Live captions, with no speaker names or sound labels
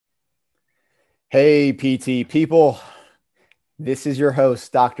Hey, PT people. This is your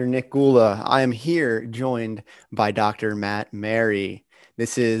host, Dr. Nick Gulla. I am here joined by Dr. Matt Marrie.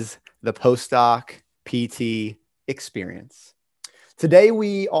 This is the postdoc PT experience. Today,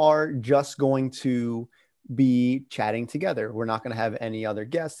 we are just going to be chatting together. We're not going to have any other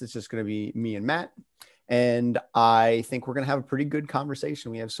guests. It's just going to be me and Matt. And I think we're going to have a pretty good conversation.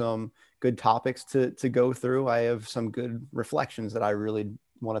 We have some good topics to go through. I have some good reflections that I really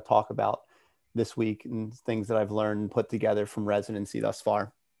want to talk about this week and things that I've learned and put together from residency thus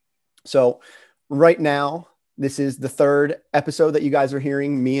far. So right now, this is the third episode that you guys are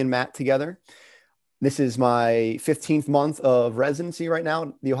hearing me and Matt together. This is my 15th month of residency right now at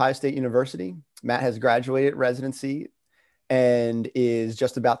The Ohio State University. Matt has graduated residency and is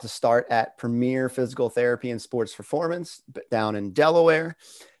just about to start at Premier Physical Therapy and Sports Performance down in Delaware.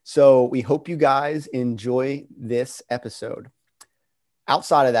 So we hope you guys enjoy this episode.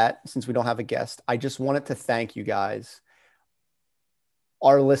 Outside of that, since we don't have a guest, I just wanted to thank you guys.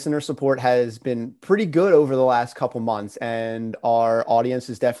 Our listener support has been pretty good over the last couple months, and our audience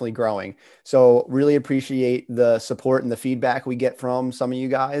is definitely growing. So really appreciate the support and the feedback we get from some of you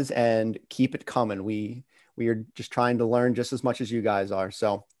guys, and keep it coming. We are just trying to learn just as much as you guys are.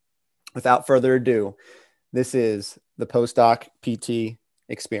 So without further ado, this is the postdoc PT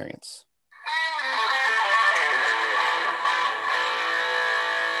experience.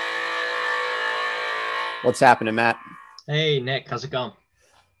 What's happening, Matt? Hey, Nick, how's it going?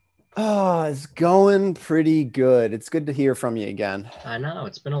 Oh, it's going pretty good. It's good to hear from you again. I know,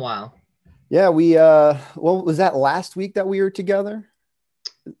 it's been a while. Yeah, well, was that last week that we were together?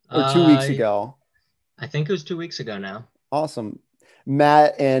 Or 2 weeks Uh, ago? I think it was 2 weeks ago now. Awesome.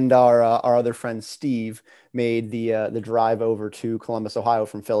 Matt and our other friend Steve made the drive over to Columbus, Ohio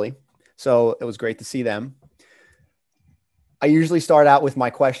from Philly. So it was great to see them. I usually start out with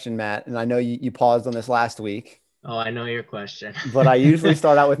my question, Matt, and I know you paused on this last week. Oh, I know your question. But I usually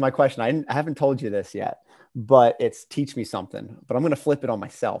start out with my question. I haven't told you this yet, but it's teach me something. But I'm going to flip it on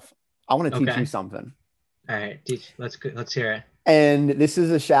myself. I want to teach you Okay. something. All right, teach. Let's hear it. And this is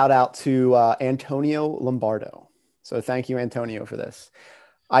a shout out to Antonio Lombardo. So thank you, Antonio, for this.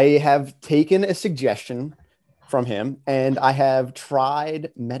 I have taken a suggestion from him and I have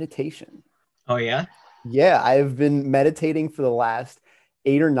tried meditation. Oh yeah? Yeah, I've been meditating for the last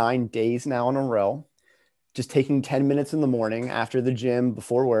 8 or 9 days now in a row, just taking 10 minutes in the morning after the gym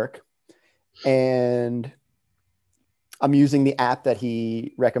before work. And I'm using the app that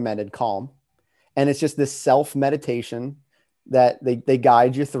he recommended, Calm. And it's just this self meditation that they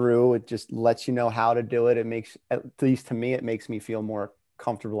guide you through. It just lets you know how to do it. It makes, at least to me, it makes me feel more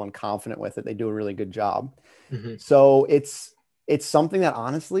comfortable and confident with it. They do a really good job. Mm-hmm. So it's something that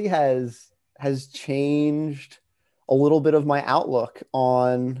honestly has changed a little bit of my outlook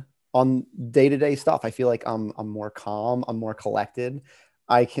on day-to-day stuff. I feel like I'm more calm, I'm more collected.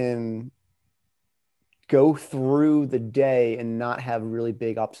 I can go through the day and not have really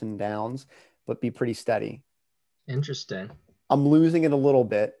big ups and downs, but be pretty steady. Interesting. I'm losing it a little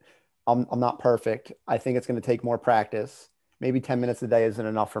bit. I'm not perfect. I think it's going to take more practice. Maybe 10 minutes a day isn't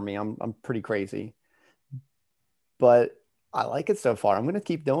enough for me. I'm pretty crazy, but I like it so far. I'm going to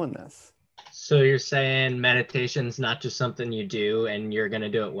keep doing this. So you're saying meditation's not just something you do and you're gonna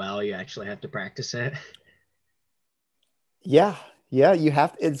do it well, you actually have to practice it? Yeah. Yeah. You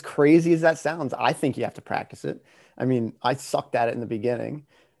have to, as crazy as that sounds, I think you have to practice it. I mean, I sucked at it in the beginning.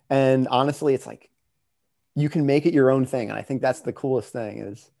 And honestly, it's like you can make it your own thing. And I think that's the coolest thing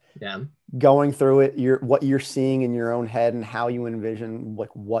is Yeah. going through it, what you're seeing in your own head and how you envision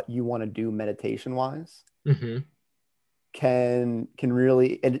like what you want to do meditation wise Mm-hmm. can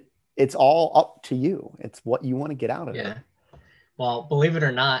really it's all up to you. It's what you want to get out of it. Yeah. Well, believe it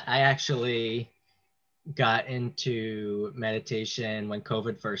or not, I actually got into meditation when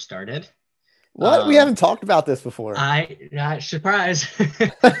COVID first started. What? We Um, haven't talked about this before. surprise.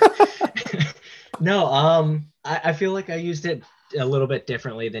 No, I feel like I used it a little bit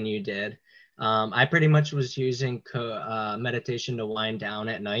differently than you did. I pretty much was using meditation to wind down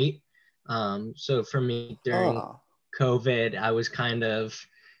at night. So for me during Oh, COVID, I was kind of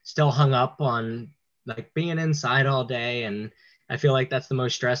still hung up on like being inside all day, and I feel like that's the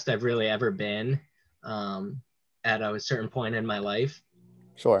most stressed I've really ever been um, at a certain point in my life.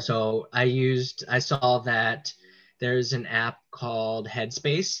 sure. So I saw that there's an app called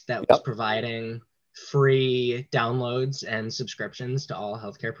Headspace that was Yep. providing free downloads and subscriptions to all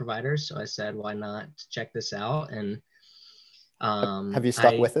healthcare providers. So I said, why not check this out? And Have you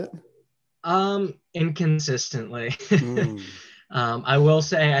stuck I with it? inconsistently. Mm. I will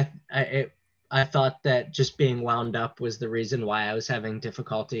say I thought that just being wound up was the reason why I was having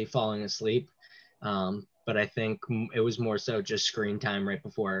difficulty falling asleep. But I think it was more so just screen time right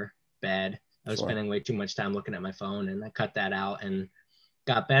before bed. I was Sure. spending way too much time looking at my phone, and I cut that out and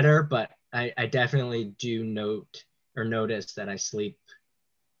got better. But I definitely do notice that I sleep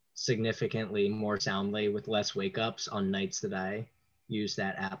significantly more soundly with less wake ups on nights that I use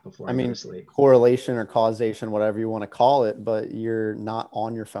that app before I I go to mean, sleep. correlation or causation, whatever you want to call it, but you're not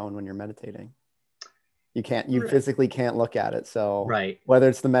on your phone when you're meditating. You Right. physically can't look at it. So Right. whether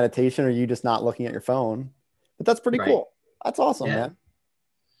it's the meditation or you just not looking at your phone, but that's pretty Right. cool. That's awesome, Yeah. man.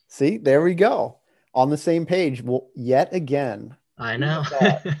 See, there we go. On the same page. Well, yet again, I who'd know.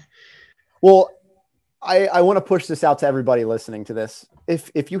 have thought? Well, I want to push this out to everybody listening to this.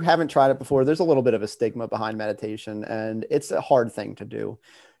 If you haven't tried it before, there's a little bit of a stigma behind meditation, and it's a hard thing to do.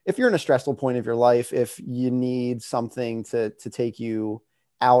 If you're in a stressful point of your life, if you need something to take you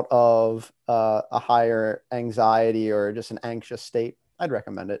out of a higher anxiety or just an anxious state, I'd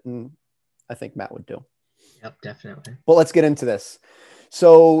recommend it, and I think Matt would do. Yep, definitely. But let's get into this.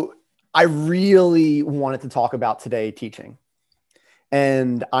 So I really wanted to talk about today teaching.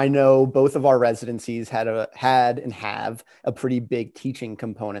 And I know both of our residencies had and have a pretty big teaching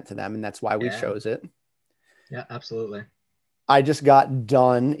component to them, and that's why we Yeah. chose it. Yeah, absolutely. I just got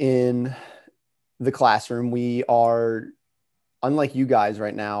done in the classroom. We are, unlike you guys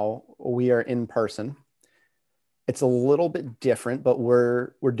right now, we are in person. It's a little bit different, but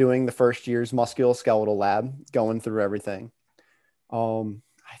we're doing the first year's musculoskeletal lab, going through everything.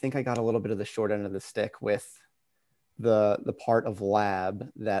 I think I got a little bit of the short end of the stick with the part of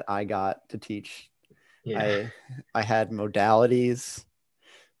lab that I got to teach. Yeah. I had modalities,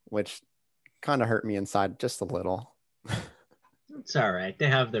 which kind of hurt me inside just a little. It's all right. They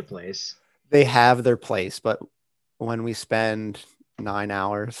have their place. They have their place, but when we spend 9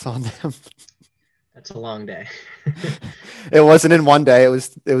 hours on them, That's a long day. it wasn't in one day. It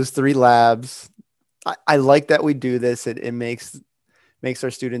was 3 labs. I like that we do this. It makes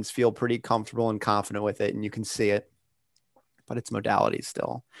our students feel pretty comfortable and confident with it, and you can see it. But it's modalities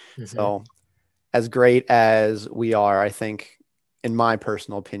still. Mm-hmm. So as great as we are, I think, in my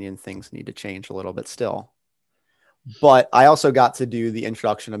personal opinion, things need to change a little bit still. But I also got to do the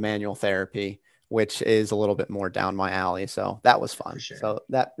introduction of manual therapy, which is a little bit more down my alley. So that was For fun. sure. So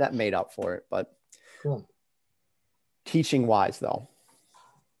that made up for it. But Cool. teaching wise, though,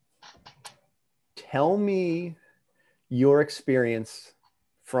 tell me your experience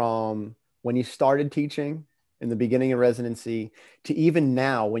from when you started teaching in the beginning of residency to even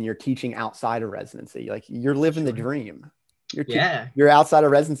now when you're teaching outside of residency. Like you're living the Sure. dream. Yeah, You're outside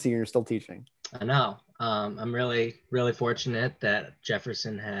of residency and you're still teaching. I know. I'm really, really fortunate that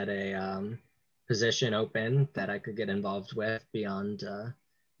Jefferson had a position open that I could get involved with beyond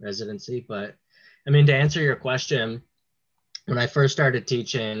residency. But I mean, to answer your question, when I first started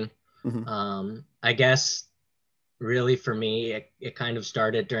teaching, Mm-hmm. I guess really for me, it kind of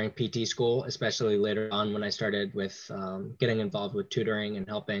started during PT school, especially later on when I started with getting involved with tutoring and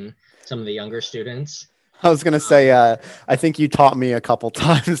helping some of the younger students. I was going to say, I think you taught me a couple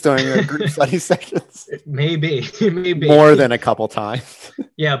times during the group study sessions. Maybe, maybe. More than a couple times.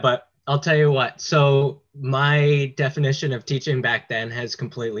 Yeah, but I'll tell you what. So my definition of teaching back then has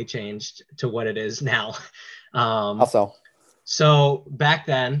completely changed to what it is now. Um, Also, so back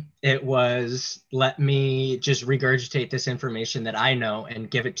then it was let me just regurgitate this information that I know and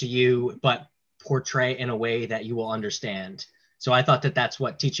give it to you, but portray in a way that you will understand. So I thought that that's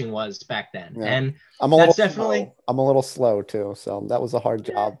what teaching was back then. yeah, And I'm a little that's definitely, slow. I'm a little slow too. So that was a hard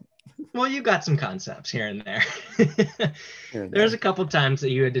yeah, job well, you got some concepts here and there. here and There's a there. couple times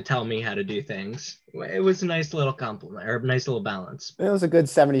that you had to tell me how to do things. It was a nice little compliment or a nice little balance. It was a good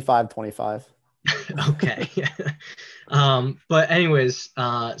 75-25. Okay. But anyways,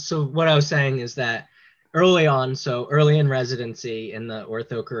 so what I was saying is that early on, so early in residency in the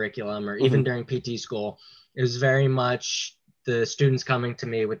ortho curriculum or even Mm-hmm. during PT school, it was very much the students coming to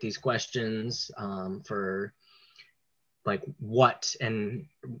me with these questions for like what and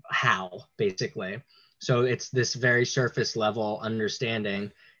how, basically. So it's this very surface level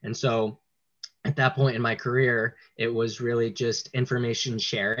understanding. And so at that point in my career, it was really just information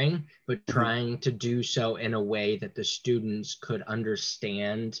sharing, but Mm-hmm. trying to do so in a way that the students could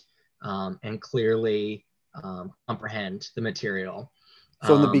understand and clearly comprehend the material.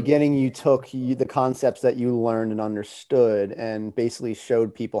 So in the Um, beginning, you took the concepts that you learned and understood and basically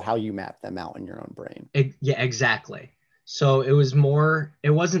showed people how you map them out in your own brain. Yeah, exactly. So it was more,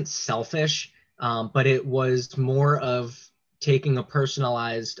 it wasn't selfish, but it was more of taking a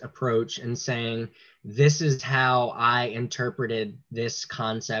personalized approach and saying, this is how I interpreted this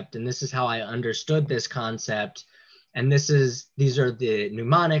concept, and this is how I understood this concept. and these are the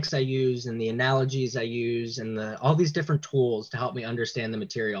mnemonics I use and the analogies I use and all these different tools to help me understand the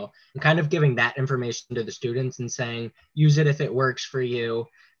material, and kind of giving that information to the students and saying, use it if it works for you.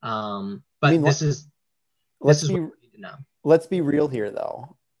 I But mean, this let's is what be you need to know. let's be real here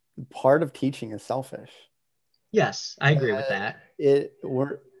though. Part of teaching is selfish. Yes, I agree with And that.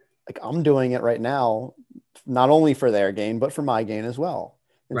 we're like, I'm doing it right now, not only for their gain, but for my gain as well.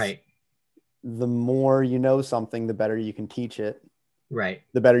 It's Right, the more you know something, the better you can teach it. right,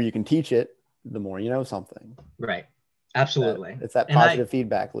 The better you can teach it, the more you know something. right. That Absolutely. it's that And I positive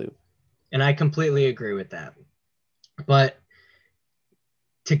feedback loop. and I completely agree with that. But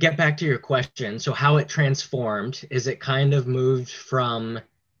to get back to your question, so how it transformed is it kind of moved from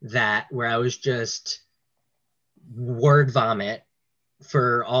that where I was just word vomit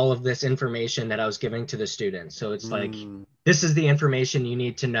for all of this information that I was giving to the students. So it's like, Mm, this is the information you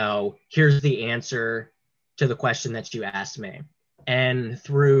need to know. Here's the answer to the question that you asked me. And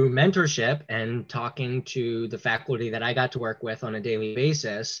through mentorship and talking to the faculty that I got to work with on a daily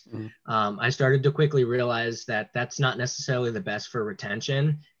basis, mm. I started to quickly realize that that's not necessarily the best for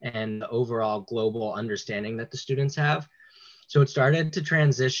retention and the overall global understanding that the students have. So it started to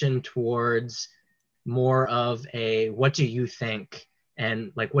transition towards more of a what do you think,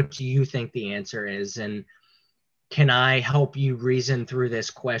 and like what do you think the answer is, and can I help you reason through this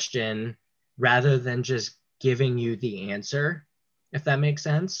question rather than just giving you the answer, if that makes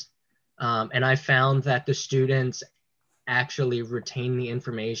sense. And I found that the students actually retain the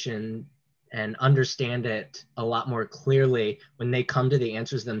information and understand it a lot more clearly when they come to the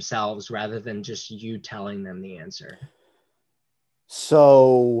answers themselves rather than just you telling them the answer.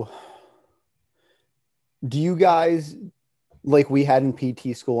 So, do you guys, like we had in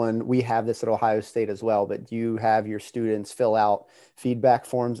PT school and we have this at Ohio State as well, but do you have your students fill out feedback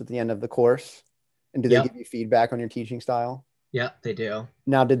forms at the end of the course? And do they give Yep. you feedback on your teaching style? Yep, they do.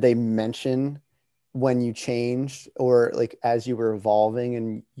 Now, did they mention when you changed or like as you were evolving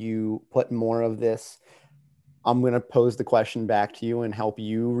and you put more of this, I'm going to pose the question back to you and help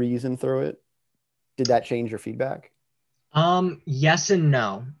you reason through it? Did that change your feedback? Yes and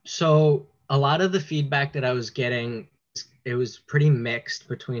no. So a lot of the feedback that I was getting, it was pretty mixed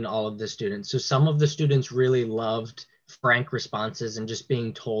between all of the students. So some of the students really loved frank responses and just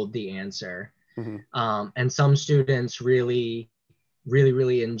being told the answer. Mm-hmm. And some students really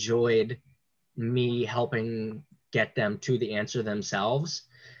enjoyed me helping get them to the answer themselves.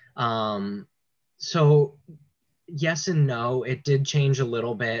 Um, so yes and no, it did change a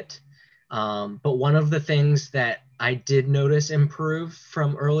little bit. But one of the things that I did notice improve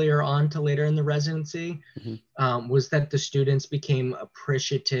from earlier on to later in the residency Mm-hmm. was that the students became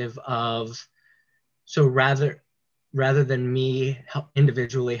appreciative of, so rather than me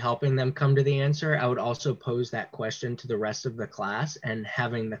individually helping them come to the answer, I would also pose that question to the rest of the class, and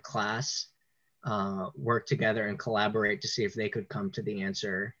having the class work together and collaborate to see if they could come to the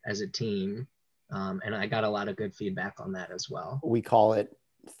answer as a team. And I got a lot of good feedback on that as well. We call it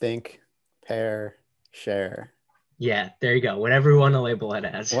think, pair, share, Yeah, there you go. Whatever you want to label it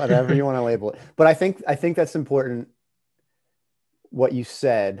as. whatever you want to label it. But I think that's important what you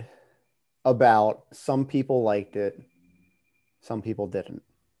said about some people liked it, some people didn't.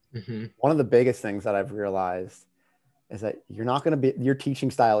 Hmm. One of the biggest things that I've realized is that you're not going to be, your teaching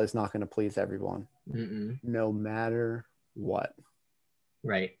style is not going to please everyone, Mm-mm. no matter what.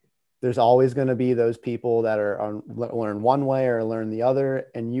 Right. There's always going to be those people that are on learn one way or learn the other,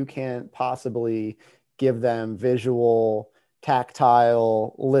 and you can't possibly give them visual,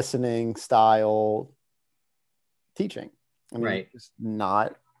 tactile, listening style teaching. I mean, Right. it's just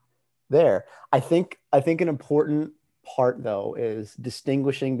not there. I think an important part though is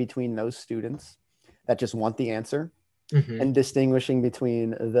distinguishing between those students that just want the answer Hmm. and distinguishing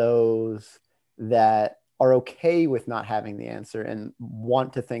between those that are okay with not having the answer and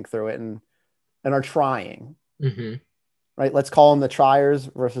want to think through it and are trying, Hmm. right? Let's call them the triers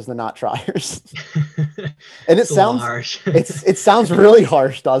versus the not triers. And It's a little harsh. it sounds really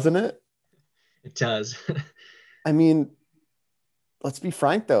harsh, doesn't it? It does. I mean, let's be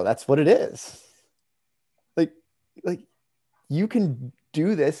frank though, that's what it is. Like like you can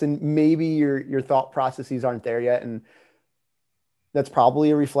do this and maybe your thought processes aren't there yet, and that's probably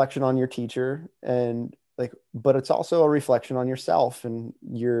a reflection on your teacher, and like, but it's also a reflection on yourself and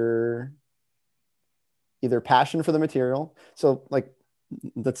your either passion for the material. So like,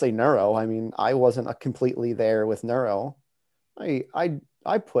 let's say neuro. I mean, I wasn't a completely there with neuro.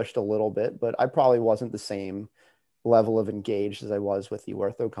 I pushed a little bit, but I probably wasn't the same level of engaged as I was with the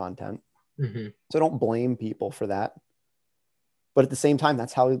ortho content. Hmm. So don't blame people for that. But at the same time,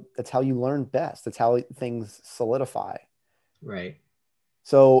 that's how you learn best. That's how things solidify. Right.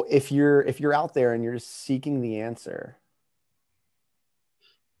 So if you're out there and you're just seeking the answer,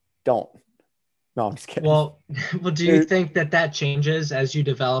 don't. No, I'm just kidding. Well, well, do you There, think that that changes as you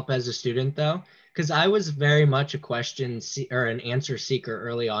develop as a student, though? Because I was very much a or an answer seeker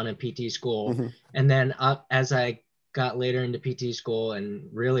early on in PT school, mhm. and then as I got later into PT school and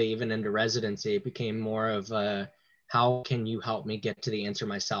really even into residency, it became more of a how can you help me get to the answer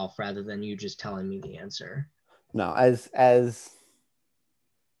myself rather than you just telling me the answer. No, as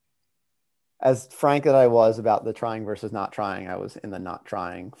frank that I was about the trying versus not trying, I was in the not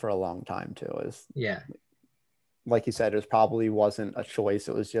trying for a long time too. Is Yeah, like you said, it probably wasn't a choice.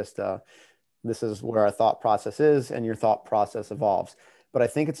 It was just this is where our thought process is, and your thought process evolves. But I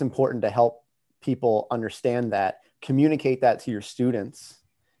think it's important to help people understand that, communicate that to your students,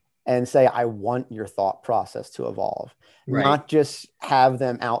 and say, I want your thought process to evolve, right, not just have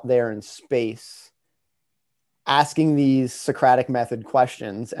them out there in space asking these Socratic method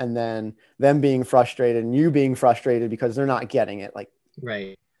questions and then them being frustrated and you being frustrated because they're not getting it. Like,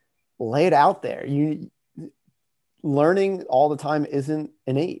 right, lay it out there. You learning all the time isn't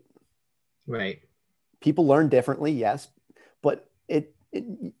innate. right, People learn differently, yes, but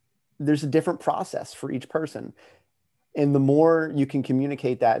there's a different process for each person. And the more you can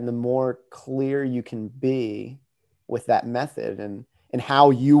communicate that and the more clear you can be with that method and how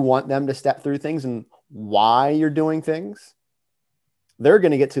you want them to step through things and why you're doing things, they're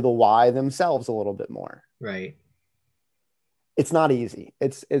going to get to the why themselves a little bit more. right. It's not easy.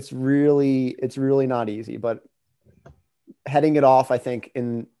 It's really not easy, but heading it off, I think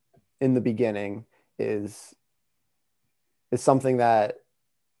in the beginning is is something that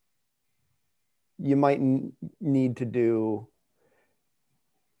you might need to do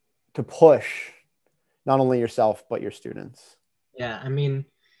to push not only yourself but your students. Yeah, I mean,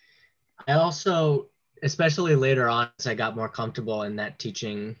 I also, especially later on, as I got more comfortable in that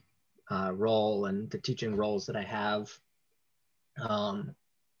teaching role and the teaching roles that I have, um,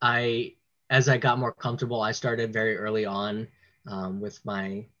 I, as I got more comfortable, I started very early on with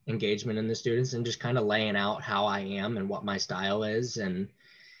my engagement in the students and just kind of laying out how I am and what my style is, and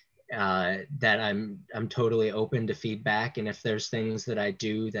that I'm totally open to feedback. And if there's things that I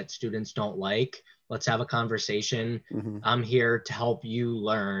do that students don't like, let's have a conversation. Mm-hmm. I'm here to help you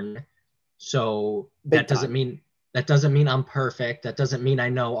learn. So Big time. that doesn't mean I'm perfect. That doesn't mean I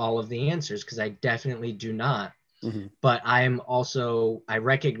know all of the answers because I definitely do not. Mm-hmm. But I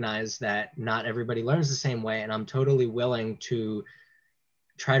recognize that not everybody learns the same way, and I'm totally willing to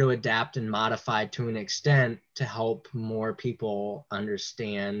try to adapt and modify to an extent to help more people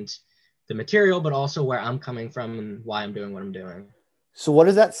understand the material, but also where I'm coming from and why I'm doing what I'm doing. So what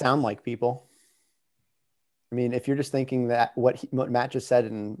does that sound like, people? I mean, if you're just thinking that what Matt just said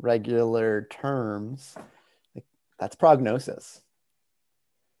in regular terms, like, that's prognosis.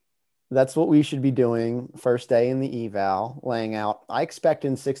 That's what we should be doing first day in the eval, laying out. I expect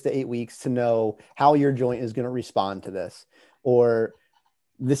in 6 to 8 weeks to know how your joint is going to respond to this, or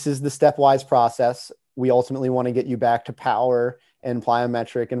this is the stepwise process. We ultimately want to get you back to power and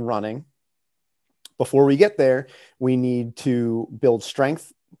plyometric and running. Before we get there, we need to build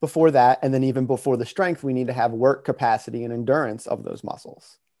strength before that. And then even before the strength, we need to have work capacity and endurance of those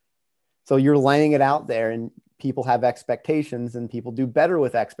muscles. So you're laying it out there and people have expectations and people do better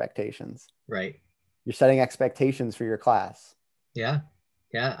with expectations. Right. You're setting expectations for your class. Yeah.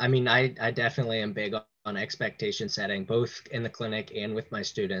 Yeah. I mean, I definitely am big on expectation setting, both in the clinic and with my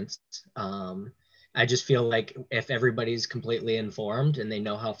students. I just feel like if everybody's completely informed and they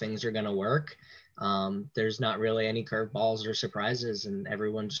know how things are going to work, there's not really any curveballs or surprises, and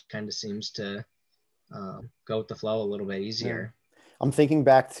everyone just kind of seems to go with the flow a little bit Yeah. easier. I'm thinking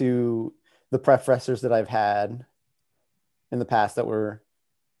back to the professors that I've had in the past that were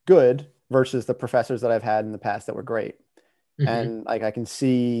good versus the professors that I've had in the past that were great. Hmm. And like I can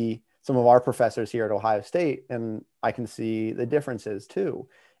see some of our professors here at Ohio State and I can see the differences too.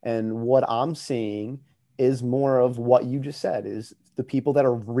 And what I'm seeing is more of what you just said is the people that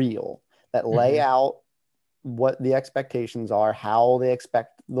are real, that lay Hmm. out what the expectations are, how they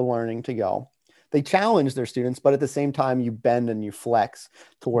expect the learning to go. They challenge their students, but at the same time, you bend and you flex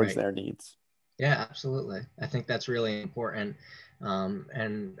towards Right. their needs. Yeah, absolutely. I think that's really important.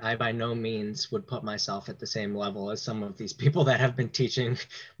 And I by no means would put myself at the same level as some of these people that have been teaching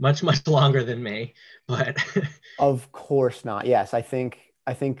much, much longer than me. But Of course not. Yes, I think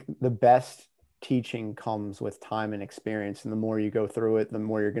the best teaching comes with time and experience, and the more you go through it, the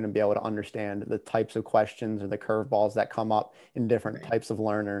more you're going to be able to understand the types of questions or the curveballs that come up in different right. types of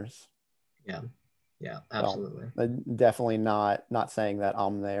learners. Yeah. Yeah, So absolutely. definitely not saying that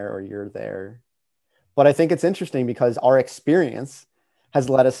I'm there or you're there. But I think it's interesting because our experience has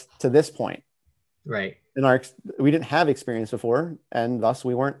led us to this point. Right. And we didn't have experience before, and thus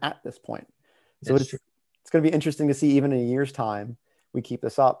we weren't at this point. So That's true. it's going to be interesting to see even in a year's time we keep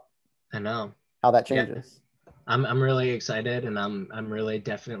this up, I know. how that Yeah. changes. I'm really excited, and I'm really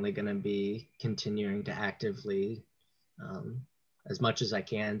definitely going to be continuing to actively, um, as much as I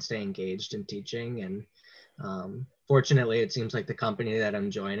can, stay engaged in teaching. And fortunately, it seems like the company that I'm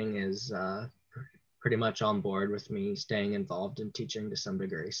joining is pretty much on board with me staying involved in teaching to some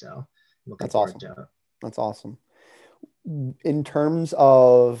degree. So I'm looking That's forward awesome. to it. That's awesome. In terms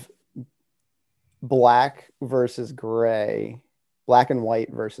of black versus gray, black and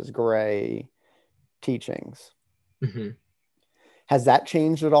white versus gray teachings, Mhm. has that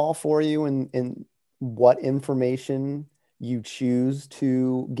changed at all for you in what information you choose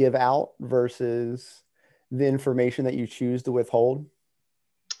to give out versus the information that you choose to withhold?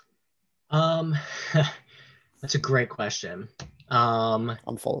 Um, that's a great question. Um,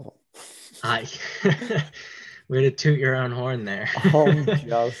 I'm full I way to toot your own horn there. of them. I'm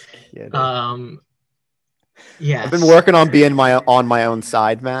just kidding. um, I've been yes, working on being on my own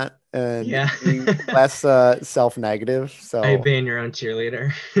side, Matt, and yeah. being less self-negative. Are you So being your own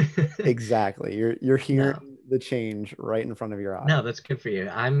cheerleader? exactly, you're No, hearing the change right in front of your eyes. no, that's good for you.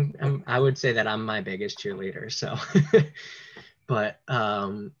 I would say that I'm my biggest cheerleader. So, but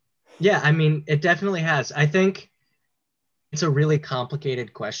yeah, I mean, it definitely has. I think it's a really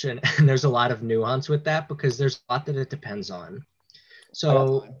complicated question, and there's a lot of nuance with that because there's a lot that it depends on. I got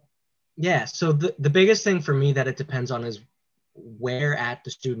So, time. yeah, so the biggest thing for me that it depends on is where at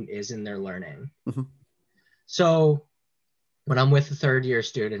the student is in their learning. Mhm. So, when I'm with a third year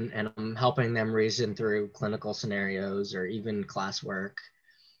student and I'm helping them reason through clinical scenarios or even classwork,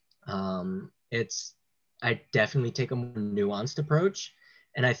 it's I definitely take a more nuanced approach.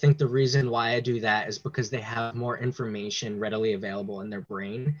 And I think the reason why I do that is because they have more information readily available in their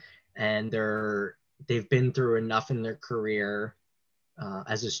brain, and they've been through enough in their career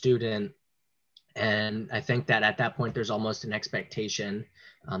as a student. And I think that at that point, there's almost an expectation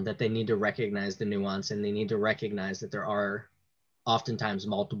that they need to recognize the nuance, and they need to recognize that there are oftentimes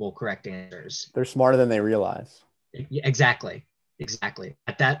multiple correct answers. They're smarter than they realize. Exactly. Exactly.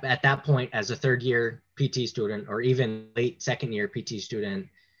 At that point, as a third year PT student or even late second year PT student,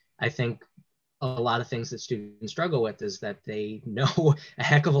 I think a lot of things that students struggle with is that they know a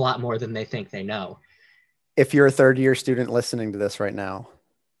heck of a lot more than they think they know. If you're a third year student listening to this right now,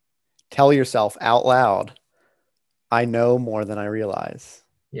 tell yourself out loud, I know more than I realize.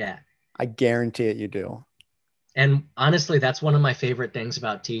 Yeah. I guarantee it, you do. And honestly, that's one of my favorite things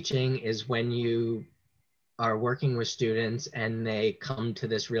about teaching is when you are working with students and they come to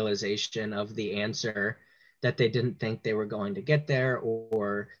this realization of the answer that they didn't think they were going to get there,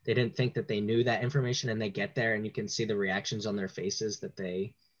 or they didn't think that they knew that information, and they get there and you can see the reactions on their faces that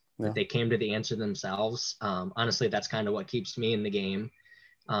Yeah. they came to the answer themselves. Honestly, that's kind of what keeps me in the game.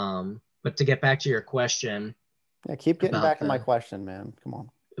 But to get back to your question Yeah. Keep getting about back to my the question, man. Come on.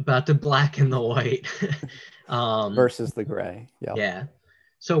 black and the white. um, Versus the gray. Yep. yeah.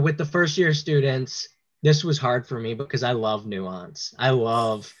 So with the first year students, this was hard for me because I love nuance. I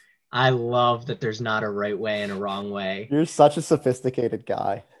love that there's not a right way and a wrong way. You're such a sophisticated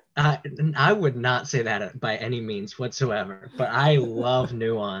guy. I would not say that by any means whatsoever, but I love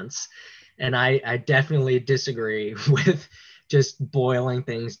nuance. And I definitely disagree with just boiling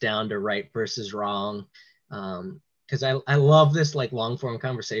things down to right versus wrong. Because I love this like long form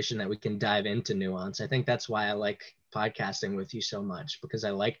conversation that we can dive into nuance. I think that's why I like podcasting with you so much because I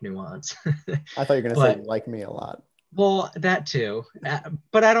like nuance. I thought you were going to say But you like me a lot. well, that too.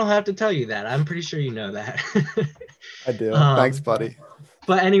 But I don't have to tell you that. I'm pretty sure you know that. I do. Thanks, um, buddy.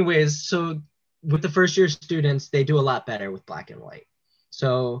 but anyways, so with the first year students, they do a lot better with black and white.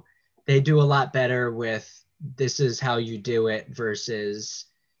 So they do a lot better with this is how you do it versus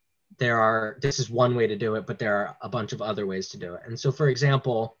this is one way to do it, but there are a bunch of other ways to do it. And so, for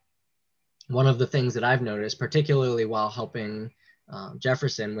example, one of the things that I've noticed, particularly while helping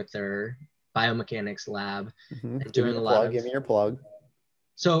Jefferson with their biomechanics lab and Give me doing a your lot plug. of Give me your plug.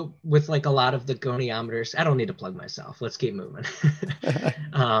 so with like a lot of the goniometers, I don't need to plug myself. Let's keep moving.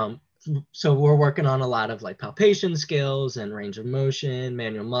 um, so we're working on a lot of like palpation skills and range of motion,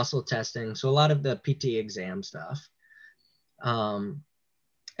 manual muscle testing. So a lot of the PT exam stuff. Um,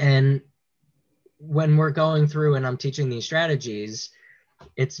 and when we're going through and I'm teaching these strategies,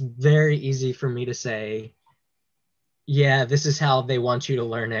 it's very easy for me to say, yeah, this is how they want you to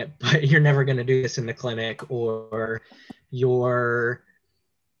learn it, but you're never going to do this in the clinic, or you're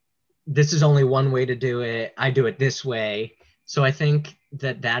this is only one way to do it. I do it this way. So I think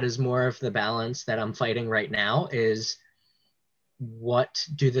that that is more of the balance that I'm fighting right now is what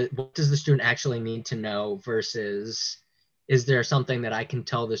does the student actually need to know versus is there something that I can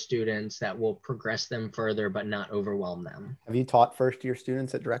tell the students that will progress them further but not overwhelm them? Have you taught first year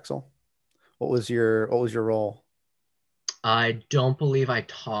students at Drexel? What was your role? I don't believe I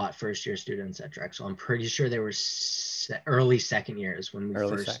taught first year students at Drexel. I'm pretty sure they were early second years when we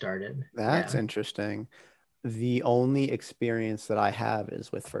Early first sec. started. That's Yeah. interesting. The only experience that I have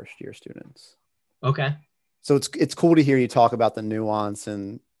is with first year students. Okay. So it's cool to hear you talk about the nuance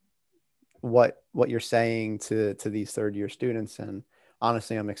and what you're saying to these third year students. And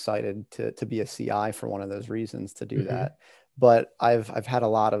honestly, I'm excited to be a CI for one of those reasons to do Mm-hmm. that. But I've had a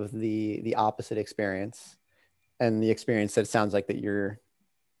lot of the opposite experience, and the experience that it sounds like that you're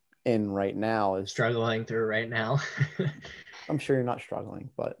in right now is, Struggling through right now. I'm sure you're not struggling,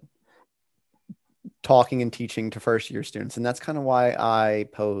 but talking and teaching to first year students. And that's kind of why I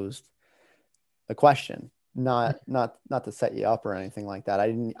posed a question, not to set you up or anything like that.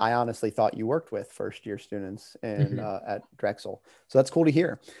 I honestly thought you worked with first year students in Mm-hmm. at Drexel. So that's cool to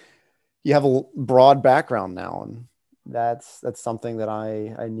hear. You have a broad background now, and that's something that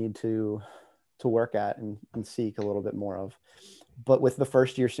I need to work at and seek a little bit more of. But with the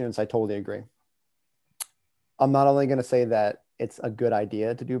first year students, I totally agree. I'm not only going to say that it's a good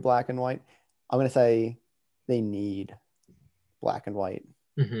idea to do black and white, I'm going to say they need black and white.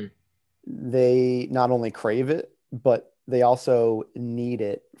 Mm-hmm. They not only crave it, but they also need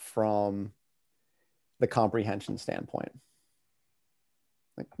it from the comprehension standpoint.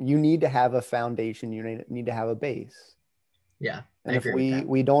 Like, you need to have a foundation, you need to have a base. Yeah, I And if agree with that.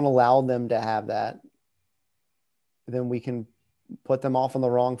 we don't allow them to have that, then we can put them off on the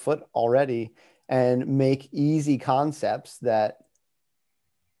wrong foot already and make easy concepts that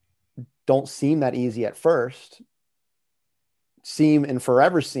don't seem that easy at first seem and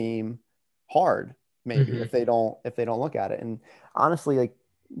forever seem hard, maybe Mm-hmm. if they don't look at it. And honestly, like,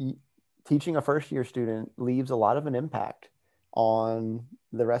 teaching a first year student leaves a lot of an impact on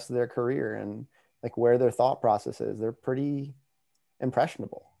the rest of their career and like where their thought process is. They're pretty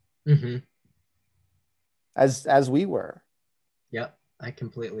impressionable, Mm-hmm. as we were. Yep, I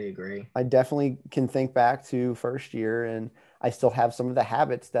completely agree. I definitely can think back to first year, and I still have some of the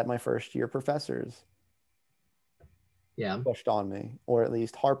habits that my first year professors Yeah. pushed on me, or at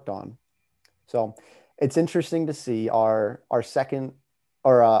least harped on. So it's interesting to see our second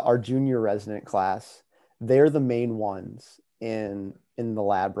or our junior resident class. They're the main ones in the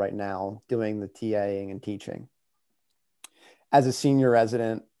lab right now doing the TAing and teaching. As a senior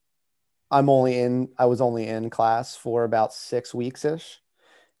resident, I was only in class for about 6 weeks ish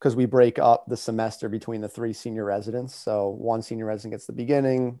because we break up the semester between the three senior residents. So one senior resident gets the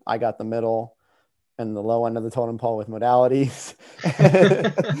beginning, I got the middle, and the low end of the totem pole with modalities.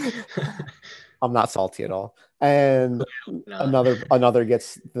 I'm not salty at all. And Not. another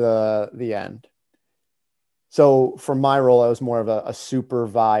gets the end. So for my role, I was more of a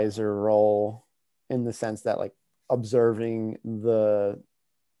supervisor role in the sense that, like, observing the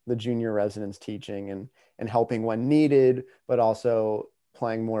junior residents teaching and helping when needed, but also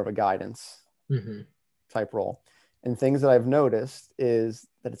playing more of a guidance Mm-hmm. type role. And things that I've noticed is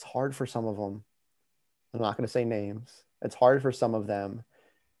that it's hard for some of them. I'm not going to say names. It's hard for some of them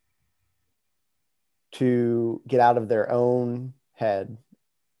to get out of their own head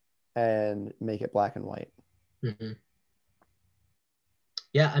and make it black and white. Mm-hmm.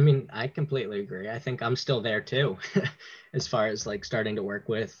 Yeah, I mean, I completely agree. I think I'm still there too, as far as like starting to work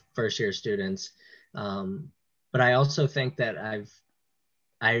with first year students. Um, but I also think that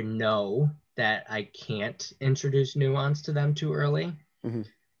I know that I can't introduce nuance to them too early.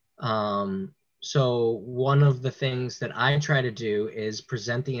 Mm-hmm. So one of the things that I try to do is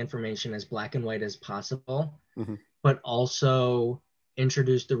present the information as black and white as possible, Mm-hmm. but also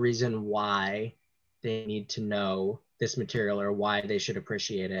introduce the reason why they need to know this material or why they should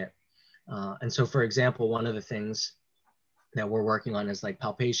appreciate it. And so, for example, one of the things that we're working on is like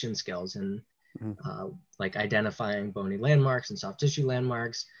palpation skills and Mm-hmm. like identifying bony landmarks and soft tissue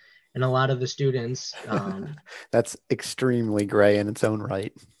landmarks. And a lot of the students, That's extremely gray in its own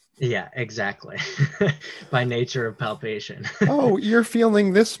right. yeah, exactly, by nature of palpation. Oh, you're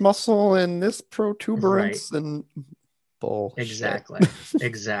feeling this muscle and this Right. protuberance and bullshit. Exactly.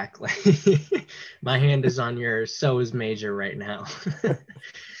 Exactly. My hand is on your so is major right now.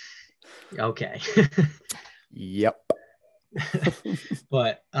 Okay. Yep.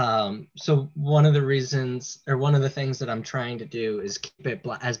 But so one of the reasons or one of the things that I'm trying to do is keep it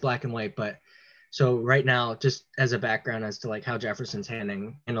as black and white, but So right now, just as a background as to like how Jefferson's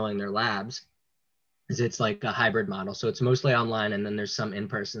handling their labs, is it's like a hybrid model. So it's mostly online, and then there's some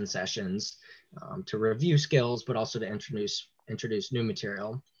in-person sessions to review skills, but also to introduce new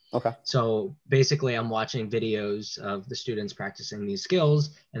material. Okay. So basically, I'm watching videos of the students practicing these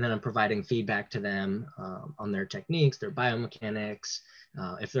skills, and then I'm providing feedback to them on their techniques, their biomechanics,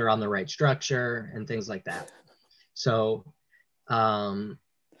 if they're on the right structure, and things like that. So,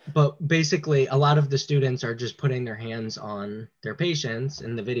 but basically, a lot of the students are just putting their hands on their patients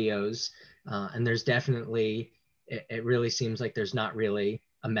in the videos, and there's definitely, it really seems like there's not really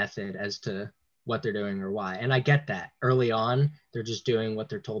a method as to what they're doing or why. And I get that early on, they're just doing what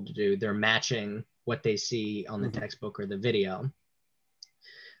they're told to do. They're matching what they see on the Mm-hmm. textbook or the video.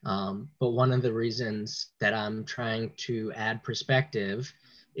 But one of the reasons that I'm trying to add perspective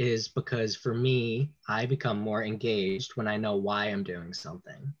is because for me, I become more engaged when I know why I'm doing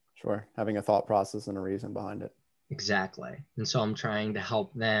something. Sure. Having a thought process and a reason behind it. Exactly. And so I'm trying to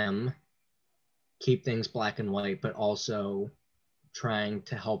help them keep things black and white, but also trying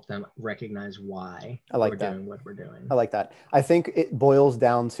to help them recognize why I we're like that. doing what we're doing. I like that. I think it boils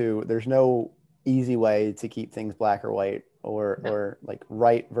down to there's no easy way to keep things black or white No, or like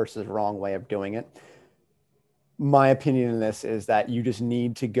right versus wrong way of doing it. My opinion in this is that you just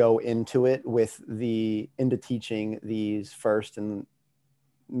need to go into it into teaching these first and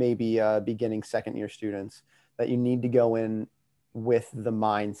maybe beginning second year students, that you need to go in with the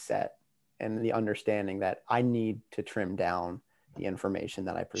mindset and the understanding that I need to trim down the information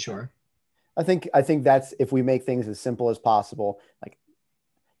that I present. sure. I think that's, if we make things as simple as possible, like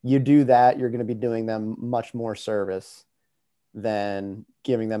you do that, you're going to be doing them much more service than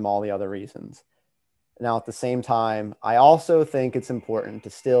giving them all the other reasons. Now, at the same time, I also think it's important to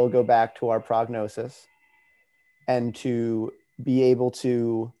still go back to our prognosis and to be able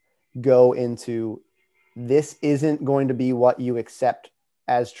to go into, this isn't going to be what you accept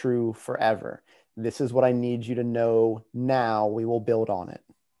as true forever. This is what I need you to know now. We will build on it.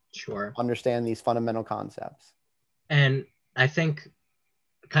 Sure. Understand these fundamental concepts. And I think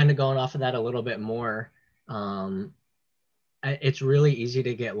kind of going off of that a little bit more, um, it's really easy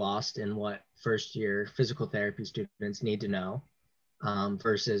to get lost in what first year physical therapy students need to know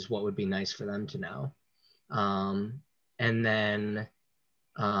versus what would be nice for them to know. Um, and then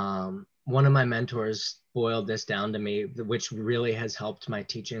one of my mentors boiled this down to me, which really has helped my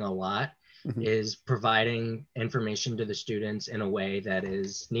teaching a lot, Mm-hmm. is providing information to the students in a way that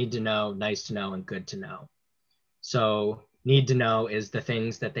is need to know, nice to know, and good to know. So need to know is the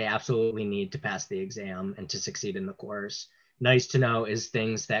things that they absolutely need to pass the exam and to succeed in the course. Nice to know is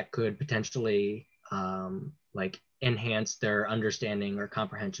things that could potentially like enhance their understanding or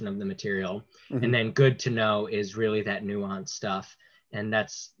comprehension of the material. Mm-hmm. And then good to know is really that nuanced stuff. And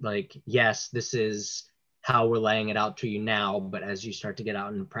that's like, yes, this is how we're laying it out to you now, but as you start to get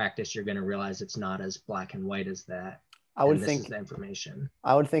out in practice, you're going to realize it's not as black and white as that. I would And this is think the information.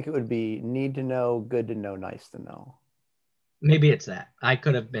 I would think it would be need to know, good to know, nice to know. Maybe it's that. I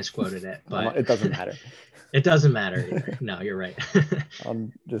could have misquoted it, but It doesn't matter. it doesn't matter either. No, you're right.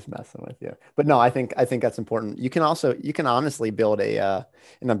 I'm just messing with you. But no, I think that's important. You can honestly build an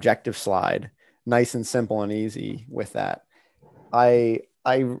objective slide, nice and simple and easy with that. I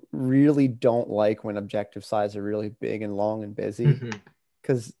really don't like when objective slides are really big and long and busy, Mhm.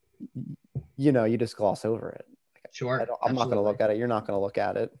 because you just gloss over it. Sure, I'm not going to absolutely. look at it. You're not going to look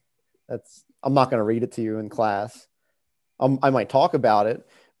at it. I'm not going to read it to you in class. I might talk about it,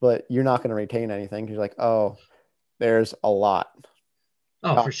 but you're not going to retain anything because you're like, oh, there's a lot.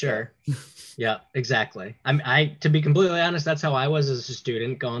 Oh, for Gotcha. sure. Yeah, exactly. I to be completely honest, that's how I was as a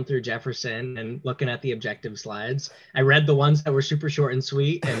student going through Jefferson and looking at the objective slides. I read the ones that were super short and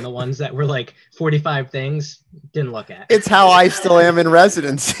sweet, and the ones that were like 45 things didn't look at. It's how I still am in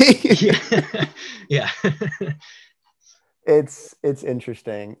residency. Yeah, yeah. It's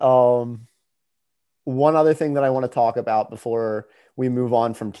interesting. One other thing that I want to talk about before we move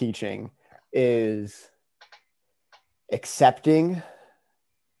on from teaching is accepting,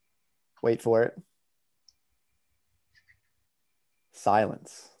 wait for it,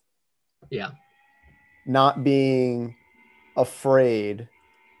 silence. Yeah. Not being afraid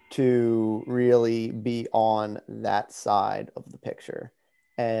to really be on that side of the picture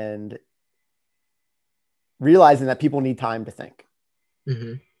and realizing that people need time to think.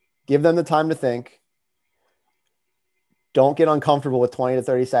 Hmm. Give them the time to think. Don't get uncomfortable with 20 to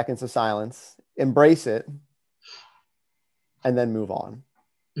 30 seconds of silence. Embrace it and then move on.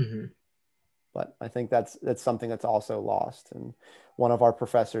 Hmm. But I think that's something that's also lost. And one of our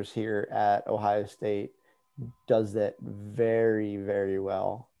professors here at Ohio State does that very, very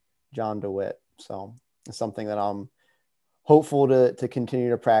well. John DeWitt. So it's something that I'm hopeful to continue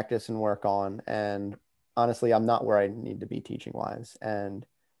to practice and work on. And honestly, I'm not where I need to be teaching wise. And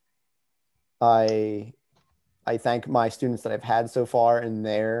I I thank my students that I've had so far and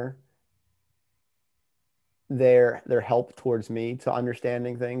their help towards me to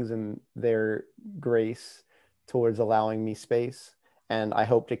understanding things and their grace towards allowing me space. And I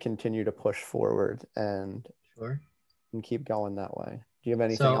hope to continue to push forward Sure. and keep going that way. Do you have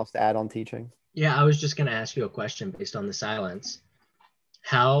anything So, else to add on teaching? yeah, I was just going to ask you a question based on the silence.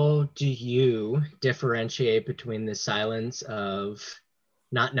 How do you differentiate between the silence of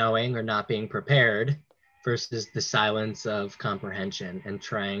not knowing or not being prepared versus the silence of comprehension and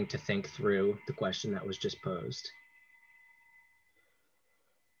trying to think through the question that was just posed?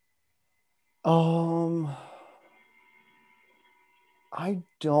 Um, I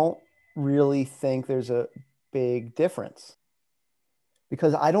don't really think there's a big difference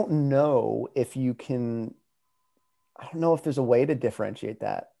because I don't know if there's a way to differentiate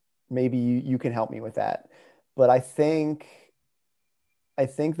that. Maybe you can help me with that. But I think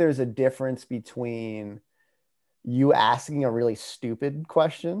there's a difference between you asking a really stupid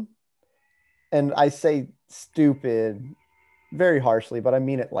question, and I say stupid very harshly, but I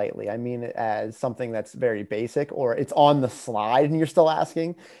mean it lightly. I mean it as something that's very basic, or it's on the slide and you're still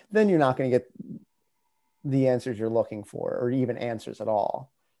asking, then you're not going to get the answers you're looking for, or even answers at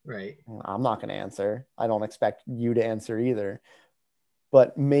all. Right. I'm not going to answer. I don't expect you to answer either.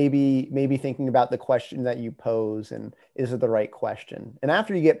 But maybe thinking about the question that you pose and is it the right question? And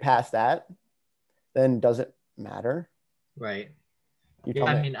after you get past that, then does it matter? Right. You Yeah, tell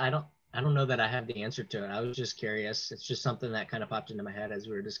I me. mean, I don't know that I have the answer to it. I was just curious. It's just something that kind of popped into my head as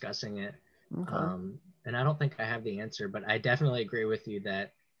we were discussing it. Okay. And I don't think I have the answer, but I definitely agree with you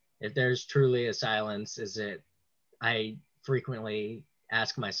that if there's truly a silence, I frequently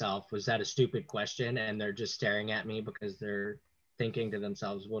ask myself, was that a stupid question? And they're just staring at me because they're thinking to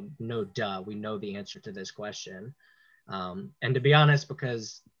themselves, well, no, duh, we know the answer to this question. And to be honest,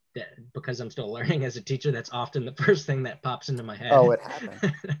 because I'm still learning as a teacher, that's often the first thing that pops into my Oh, head. it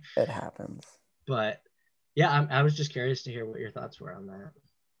happens. It happens. But yeah, I was just curious to hear what your thoughts were on that.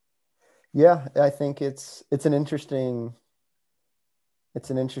 Yeah, I think it's an interesting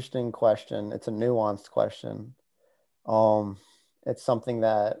question. It's a nuanced question. Um, it's something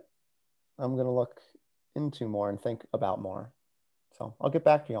that I'm gonna look into more and think about more. So I'll get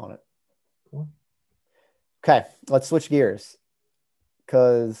back to you on it. Cool. Okay, let's switch gears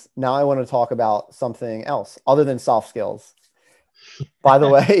because now I want to talk about something else other than soft skills. By the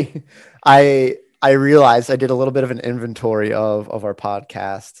way, I realized I did a little bit of an inventory of our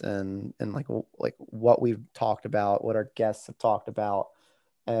podcast and like what we've talked about, what our guests have talked about,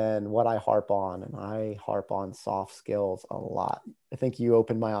 and what I harp on. And I harp on soft skills a lot. I think you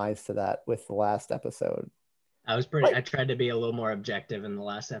opened my eyes to that with the last episode. Right. I tried to be a little more objective in the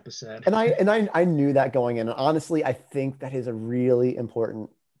last episode. And I knew that going in. And honestly, I think that is a really important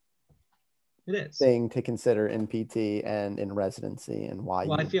It is. thing to consider in PT and in residency and why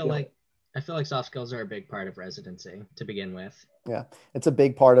Well, you would do it. I feel like soft skills are a big part of residency to begin with. Yeah. It's a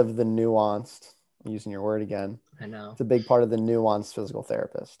big part of the nuanced, I'm using your word again. I know. It's a big part of the nuanced physical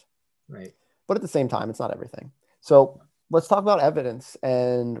therapist. Right. But at the same time, it's not everything. So let's talk about evidence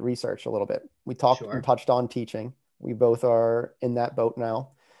and research a little bit. We talked and Sure. touched on teaching. We both are in that boat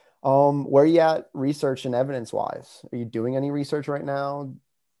now. Where are you at research and evidence wise? Are you doing any research right now?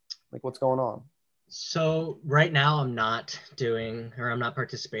 Like what's going on? So right now I'm not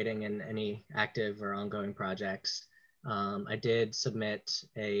participating in any active or ongoing projects. I did submit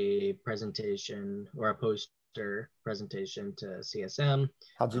a presentation or a poster presentation to CSM.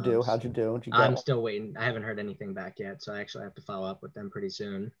 How'd you do? How'd you do? Did you get I'm one? still waiting. I haven't heard anything back yet, so I actually have to follow up with them pretty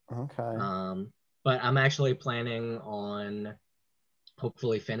soon. Okay. But I'm actually planning on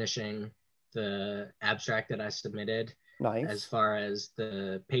hopefully finishing the abstract that I submitted as Nice. far as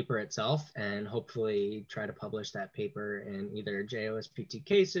the paper itself, and hopefully try to publish that paper in either JOSPT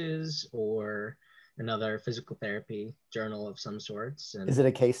cases or another physical therapy journal of some sorts. Is And it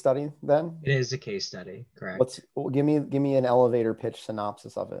a case study then? it is a case study, What's correct? give me an elevator pitch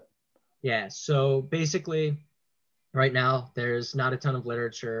synopsis of it. Yeah. So basically, right now, there's not a ton of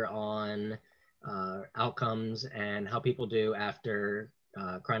literature on outcomes and how people do after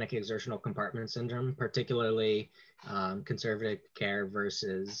chronic exertional compartment syndrome, particularly conservative care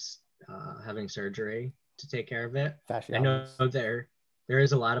versus having surgery to take care of it. I know Fasciitis. there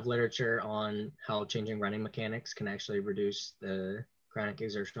is a lot of literature on how changing running mechanics can actually reduce the chronic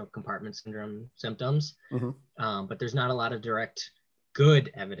exertional compartment syndrome symptoms, Hmm. but there's not a lot of direct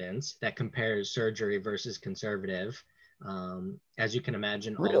good evidence that compares surgery versus conservative. As you can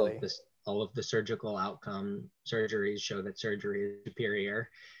imagine, all of Really? this. all of the surgical outcome surgeries show that surgery is superior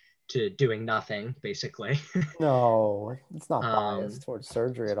to doing nothing, basically. No, it's not biased um, towards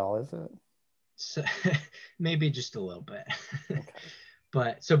surgery at all, is it? so maybe just a little bit. Okay.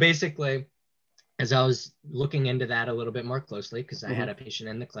 But so basically, as I was looking into that a little bit more closely, because I Hmm. had a patient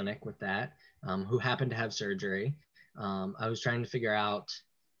in the clinic with that who happened to have surgery, I was trying to figure out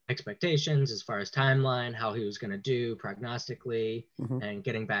expectations as far as timeline, how he was going to do prognostically, Hmm. and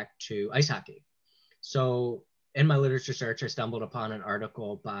getting back to ice hockey. So in my literature search, I stumbled upon an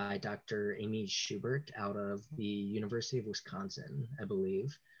article by Dr. Amy Schubert out of the University of Wisconsin, I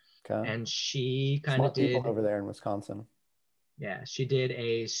believe. Okay. And she kind of Smart people did, over there in Wisconsin. yeah, she did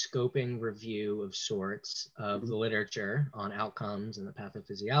a scoping review of sorts of Mhm. the literature on outcomes and the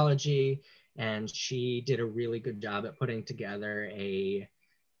pathophysiology. And she did a really good job at putting together a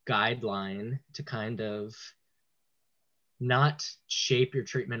guideline to kind of not shape your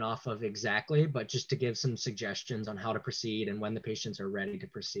treatment off of exactly, but just to give some suggestions on how to proceed and when the patients are ready to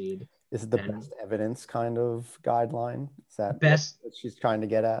proceed. Is it the And best evidence kind of guideline? Is that best, what she's trying to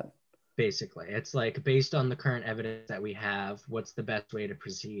get at? basically, it's like based on the current evidence that we have, what's the best way to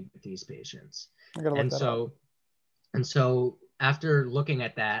proceed with these patients? I gotta look And that up. so, and so after looking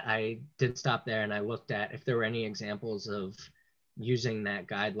at that, I did stop there and I looked at if there were any examples of using that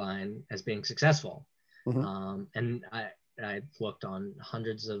guideline as being successful. Hmm. And I looked on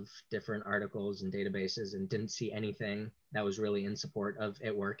hundreds of different articles and databases and didn't see anything that was really in support of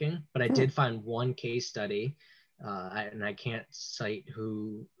it working. But I Hmm. did find one case study, and I can't cite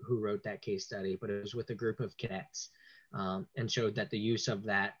who wrote that case study, but it was with a group of cadets, and showed that the use of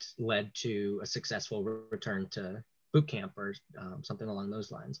that led to a successful return to boot camp or something along those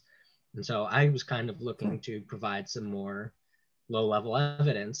lines. And so I was kind of Hmm. looking to provide some more low level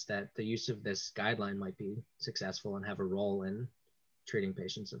evidence that the use of this guideline might be successful and have a role in treating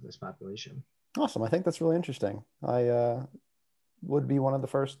patients of this population. Awesome. I think that's really interesting. I would be one of the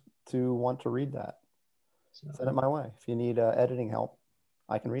first to want to read that. Send it So, my way. If you need editing help,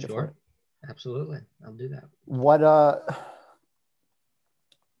 I can read it for you. sure, absolutely. I'll do that. What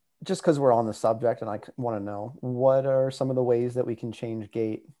just because we're on the subject and I want to know, what are some of the ways that we can change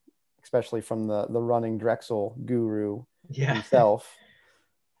gait, especially from the running Drexel guru Yeah. himself?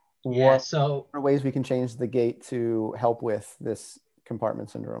 Yeah. What So, are ways we can change the gait to help with this compartment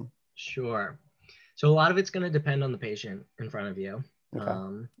syndrome? sure. So, a lot of it's going to depend on the patient in front of you.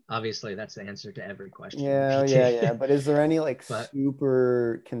 Okay. Obviously, that's the answer to every question in Yeah, yeah, PT. yeah. But is there any like But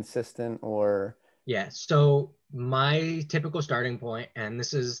super consistent or yeah, so my typical starting point, and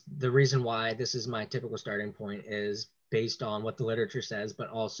this is the reason why this is my typical starting point, is based on what the literature says, but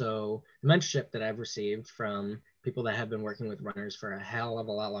also the mentorship that I've received from people that have been working with runners for a hell of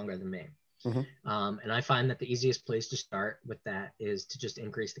a lot longer than me. Mhm. And I find that the easiest place to start with that is to just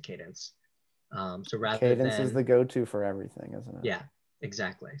increase the cadence. So rather cadence is the than, go-to for everything, isn't it? yeah,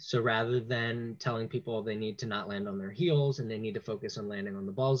 exactly. So rather than telling people they need to not land on their heels and they need to focus on landing on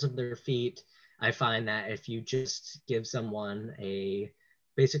the balls of their feet, I find that if you just give someone a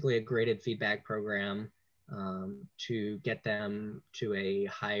basically a graded feedback program to get them to a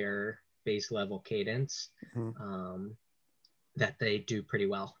higher base level cadence, Mhm. um, that they do pretty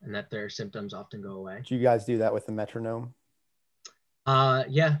well and that their symptoms often go away. Do you guys do that with the metronome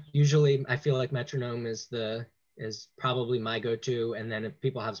Yeah, usually I feel like metronome is probably my go-to, and then if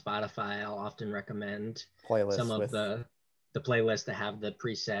people have Spotify, I'll often recommend some playlist of with the playlists that have the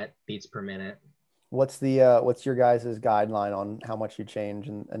preset beats per minute. what's your guys' guideline on how much you change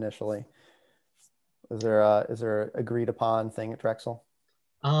initially? Is there a agreed upon thing at Drexel?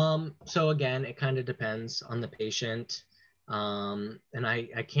 So again, it kind of depends on the patient. And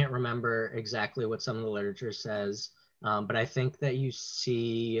I can't remember exactly what some of the literature says, but I think that you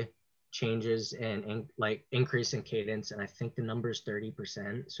see changes in like increase in cadence, and I think the number is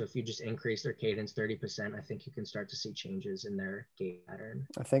 30%. So if you just increase their cadence 30%, I think you can start to see changes in their gait pattern.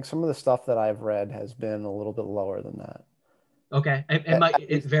 I think some of the stuff that I've read has been a little bit lower than that. Okay, At it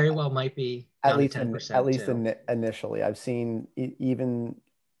least very well might be down to 10% too. initially, I've seen even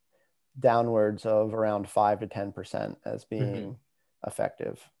downwards of around 5 to 10% as Hmm. being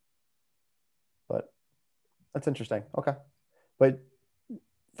effective. But that's interesting. Okay. But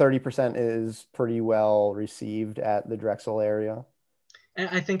 30% is pretty well received at the Drexel area. And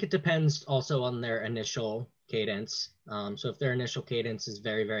I think it depends also on their initial cadence. So if their initial cadence is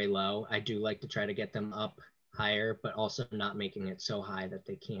very, very low, I do like to try to get them up higher, but also not making it so high that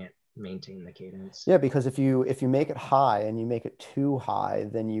they can't maintain the cadence. Yeah, because if you make it high and you make it too high,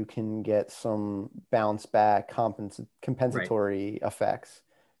 then you can get some bounce back Right. compensatory effects,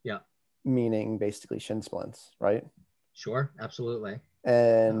 Yeah. meaning basically shin splints, right? Sure. Absolutely.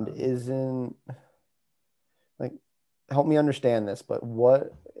 And Um, isn't like, help me understand this, but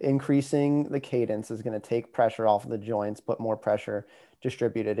what increasing the cadence is going to take pressure off of the joints, put more pressure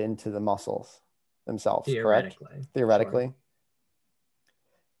distributed into the muscles themselves, correct? Theoretically, sure. Theoretically.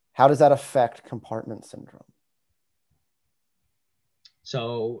 How does that affect compartment syndrome?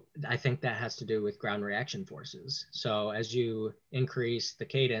 So I think that has to do with ground reaction forces. So as you increase the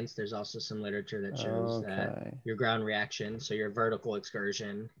cadence, there's also some literature that shows that Okay. your ground reaction, so your vertical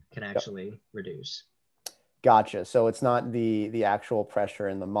excursion, can Yep. actually reduce. Gotcha. So it's not the actual pressure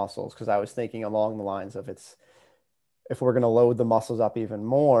in the muscles, because I was thinking along the lines of it's if we're going to load the muscles up even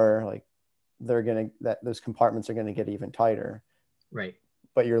more, like they're going to that those compartments are going to get even tighter. Right.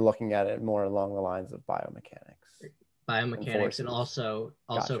 But you're looking at it more along the lines of biomechanics and Biomechanics, and forces.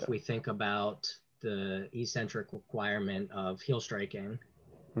 also if Gotcha. we think about the eccentric requirement of heel striking,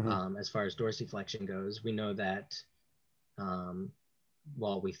 Hmm. as far as dorsiflexion goes, we know that um,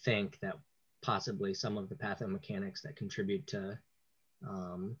 well, we think that possibly some of the pathomechanics that contribute to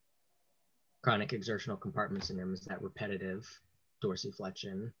um, chronic exertional compartment syndrome is that repetitive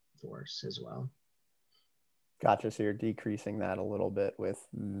dorsiflexion force as well. Gotcha. So you're decreasing that a little bit with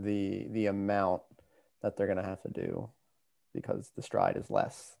the amount that they're going to have to do because the stride is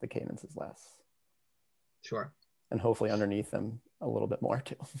less, the cadence is less, Sure. and hopefully underneath them a little bit more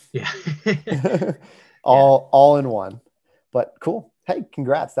too. Yeah. Yeah. All in one. But cool. Hey,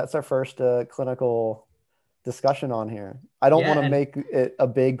 congrats. That's our first clinical discussion on here. I don't Yeah. want to And make it a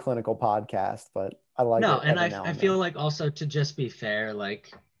big clinical podcast, but I like no, it and every I, now I and feel then. like also to just be fair,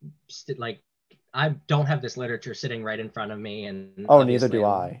 like I don't have this literature sitting right in front of me, and Oh, neither obviously do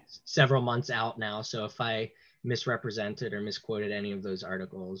I'm I. several months out now. So if I misrepresented or misquoted any of those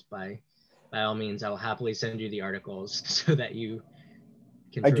articles, by all means, I'll happily send you the articles so that you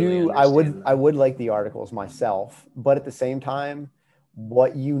can I truly do. understand I them. would like the articles myself, but at the same time,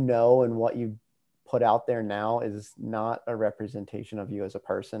 what you know and what you put out there now is not a representation of you as a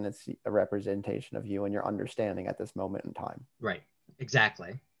person. It's a representation of you and your understanding at this moment in time. Right.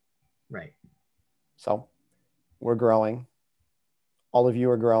 Exactly. Right. So we're growing. All of you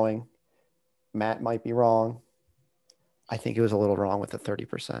are growing. Matt might be wrong. I think it was a little wrong with the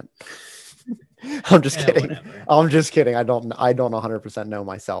 30%. I'm just Yeah. kidding. Whatever. I'm just kidding. I don't 100% know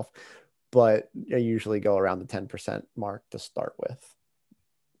myself, but I usually go around the 10% mark to start with.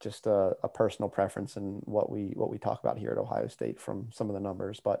 Just a personal preference and what we talk about here at Ohio State from some of the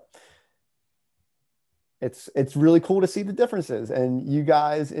numbers, but it's really cool to see the differences. And you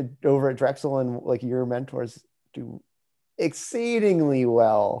guys over at Drexel and like your mentors do exceedingly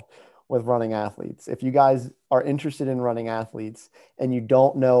well with running athletes. If you guys are interested in running athletes and you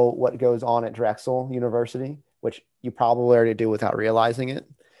don't know what goes on at Drexel University, which you probably already do without realizing it,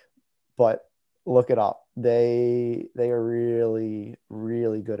 but look it up. They are really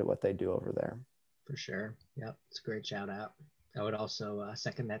really good at what they do over there. For sure. Yep. It's a great shout out. I would also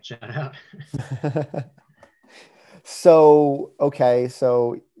second that shout out. So, okay,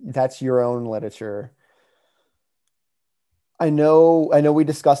 so that's your own literature. I know we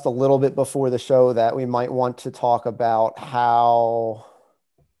discussed a little bit before the show that we might want to talk about how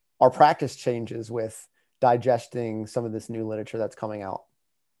our practice changes with digesting some of this new literature that's coming out.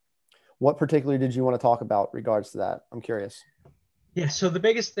 What particularly did you want to talk about regards to that? I'm curious. Yeah, so the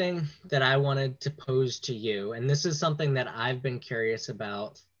biggest thing that I wanted to pose to you, and this is something that I've been curious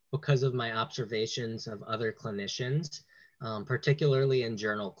about because of my observations of other clinicians, particularly in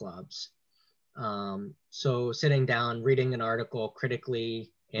journal clubs. So sitting down, reading an article,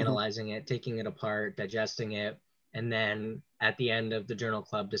 critically Mhm. analyzing it, taking it apart, digesting it, and then at the end of the journal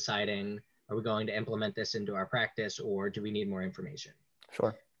club deciding, are we going to implement this into our practice or do we need more information?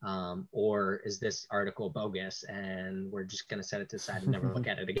 Sure. Or is this article bogus and we're just going to set it to the side and never look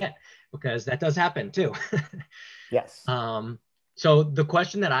at it again? Because that does happen too. Yes. um, so the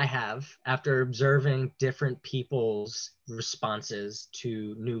question that I have after observing different people's responses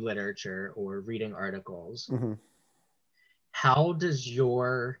to new literature or reading articles, Hmm. how does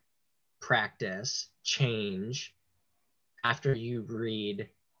your practice change after you read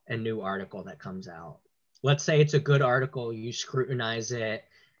a new article that comes out? Let's say it's a good article, you scrutinize it,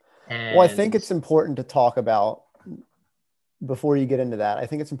 Well, I think and it's important to talk about before you get into that. I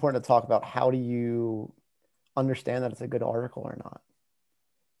think it's important to talk about how do you understand that it's a good article or not.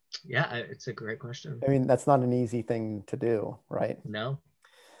 yeah, it's a great question. I mean, that's not an easy thing to do, right? No,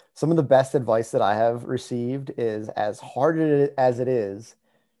 Some of the best advice that I have received is as hard as it is,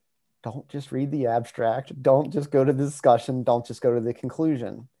 don't just read the abstract. Don't just go to the discussion. Don't just go to the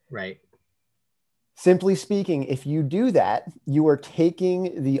conclusion. right, Simply speaking, if you do that, you are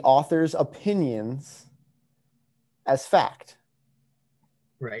taking the author's opinions as fact.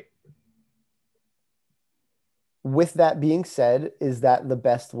 Right. With that being said, is that the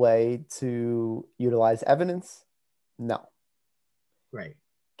best way to utilize evidence? No. Right.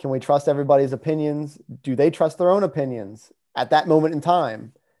 Can we trust everybody's opinions? Do they trust their own opinions at that moment in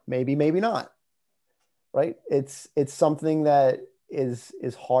time? Maybe, maybe not. Right? It's something that is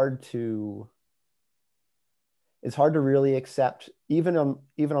hard to really accept. Even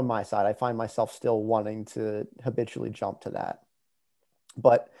on my side, I find myself still wanting to habitually jump to that.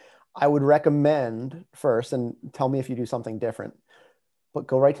 But I would recommend first, and tell me if you do something different, but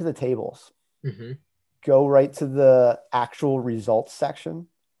go right to the tables. Mm-hmm. Go right to the actual results section.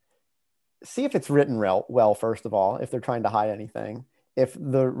 See if it's written well, first of all, if they're trying to hide anything, if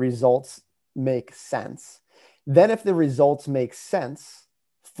the results make sense. Then, if the results make sense,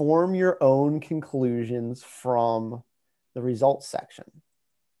 form your own conclusions from the results section.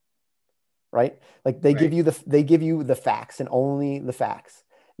 Right? Like Right. they give you the facts and only the facts.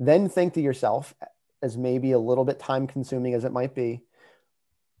 Then think to yourself, as maybe a little bit time consuming as it might be,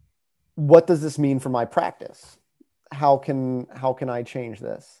 what does this mean for my practice? How can I change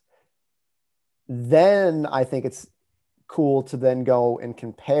this? Then I think it's cool to then go and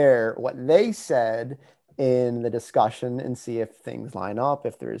compare what they said in the discussion and see if things line up,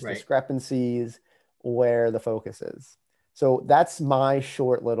 if there's Right. discrepancies, where the focus is. So that's my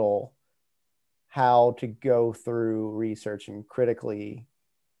short little how to go through research and critically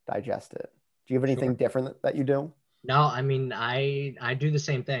digest it. Do you have anything Sure. different that you do? No, I mean, I do the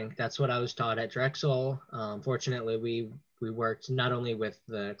same thing. That's what I was taught at Drexel. Fortunately, we worked not only with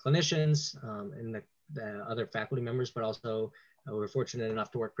the clinicians and the other faculty members, but also we were fortunate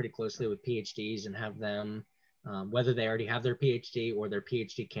enough to work pretty closely with PhDs and have them, whether they already have their PhD or their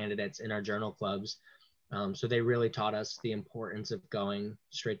PhD candidates in our journal clubs. So they really taught us the importance of going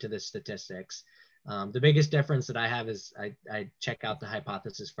straight to the statistics. The biggest difference that I have is I check out the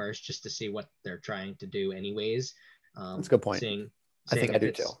hypothesis first just to see what they're trying to do anyways. That's a good point. seeing I seeing think I if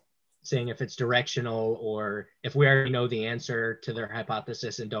do too. it's seeing if it's directional or if we already know the answer to their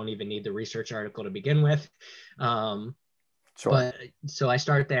hypothesis and don't even need the research article to begin with. Um, Sure. but so I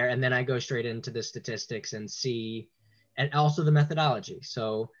start there and then I go straight into the statistics and see, and also the methodology.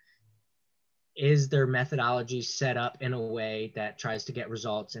 So is their methodology set up in a way that tries to get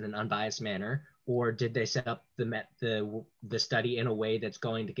results in an unbiased manner, or did they set up the study in a way that's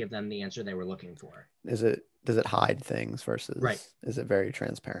going to give them the answer they were looking for? Does it hide things Right. versus is it very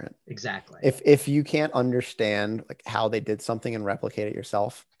transparent? Exactly. If you can't understand like how they did something and replicate it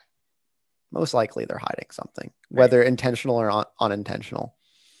yourself, most likely they're hiding something, Right. whether intentional or unintentional.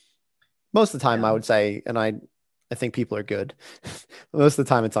 Most of the time, Yeah. I would say, and I think people are good. Most of the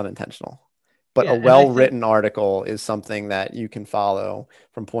time, it's unintentional. But a Yeah. And I think, well-written article is something that you can follow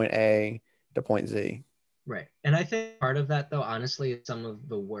from point A to point Z. right. And I think part of that, though, honestly, is some of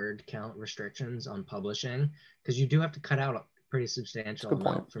the word count restrictions on publishing, because you do have to cut out a pretty It's a substantial good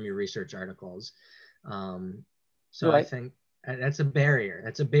point. amount from your research articles. Um, so You're I right. think that's a barrier.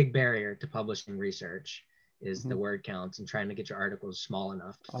 That's a big barrier to publishing research is the Mhm. word counts and trying to get your articles small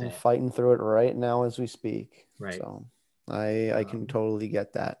enough to I'm fit. fighting through it right now as we speak. Right. So I can Um, totally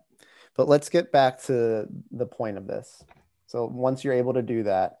get that. But let's get back to the point of this. So once you're able to do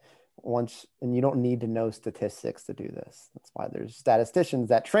that, and you don't need to know statistics to do this. That's why there's statisticians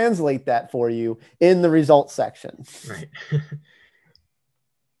that translate that for you in the results section. right.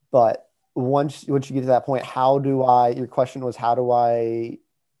 But once you get to that point, your question was, how do I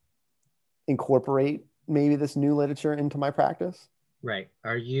incorporate maybe this new literature into my practice? Right.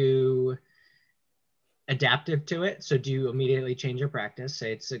 Are you adaptive to it? So do you immediately change your practice?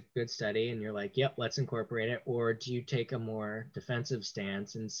 Say it's a good study and you're like, yep, let's incorporate it. Or do you take a more defensive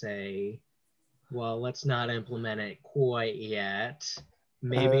stance and say, well, let's not implement it quite yet.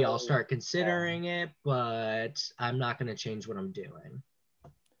 Maybe I'll Oh, start considering it, but I'm not going to change what I'm doing.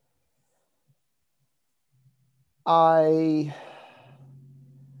 I,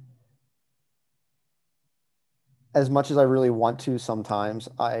 as much as I really want to, sometimes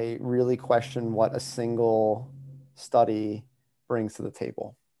I really question what a single study brings to the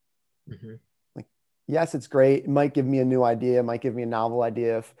table. Mm-hmm. Like, yes, it's great. It might give me a new idea. It might give me a novel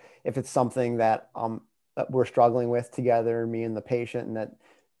idea if it's something that we're struggling with together, me and the patient, and that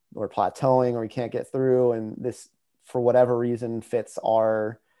we're plateauing or we can't get through, and this for whatever reason fits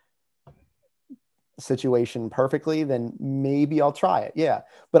our situation perfectly, then maybe I'll try it. Yeah.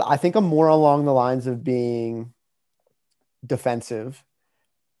 But I think I'm more along the lines of being defensive.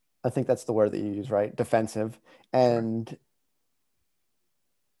 I think that's the word that you use, right? Defensive, Sure. and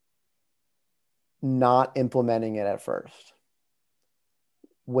not implementing it at first,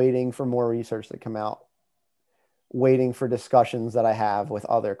 waiting for more research to come out. waiting for discussions that I have with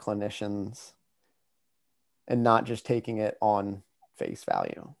other clinicians and not just taking it on face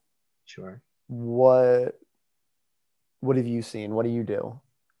value. Sure. What what have you seen? What do you do?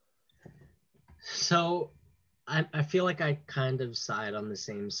 So I feel like I kind of side on the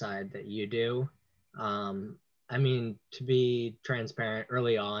same side that you do. Um, I mean, to be transparent,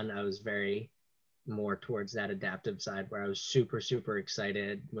 early on, I was very more towards that adaptive side where I was super, super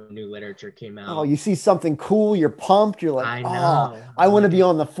excited when new literature came Oh, out. you see something cool, you're pumped, you're like, I oh, know. I want to be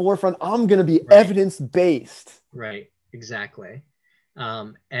on the forefront. I'm going to be Right, evidence-based. right, exactly.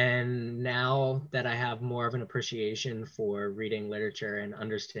 And now that I have more of an appreciation for reading literature and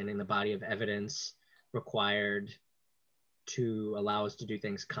understanding the body of evidence required to allow us to do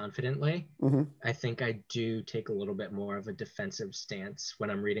things confidently, Mm-hmm. I think I do take a little bit more of a defensive stance when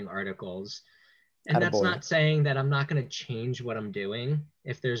I'm reading articles. And that's Attaboy. not saying that I'm not going to change what I'm doing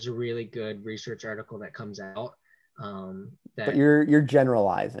if there's a really good research article that comes out. But That you're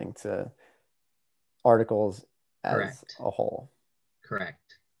generalizing to articles as correct, a whole.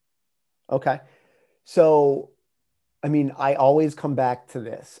 correct, Okay. So, I mean, I always come back to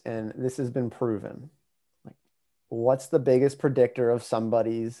this, and this has been proven. Like, what's the biggest predictor of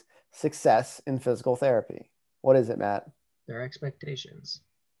somebody's success in physical therapy? What is it, Matt? their expectations.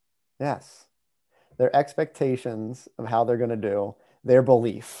 Yes. Their expectations of how they're going to do, their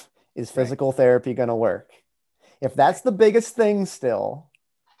belief. Is Right, physical therapy going to work? If that's right, the biggest thing still,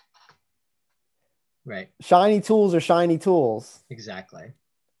 right, shiny tools are shiny tools, exactly,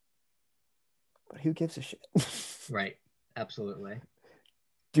 but who gives a shit? right, absolutely,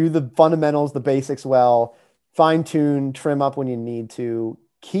 Do the fundamentals, the basics well, fine tune, trim up when you need to,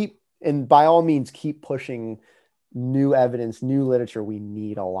 keep, and by all means, keep pushing new evidence, new literature. We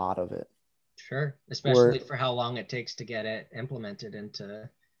need a lot of it. sure, We're, especially for how long it takes to get it implemented into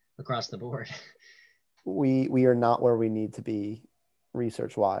across the board. we are not where we need to be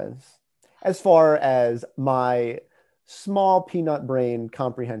research wise. As far as my small peanut brain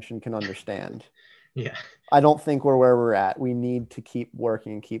comprehension can understand, Yeah, I don't think we're where we're at. We need to keep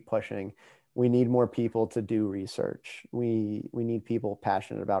working, keep pushing. We need more people to do research. We need people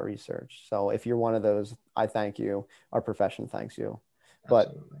passionate about research. So if you're one of those, I thank you. Our profession thanks you. But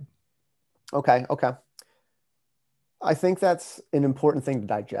absolutely, okay, okay. I think that's an important thing to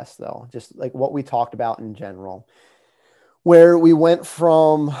digest, though, just like what we talked about in general, where we went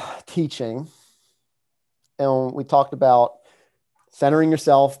from teaching and we talked about centering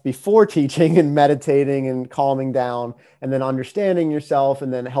yourself before teaching and meditating and calming down, and then understanding yourself,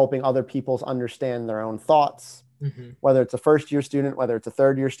 and then helping other people's understand their own thoughts, mm-hmm. whether it's a first year student, whether it's a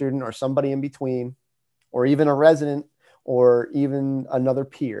third year student, or somebody in between, or even a resident, or even another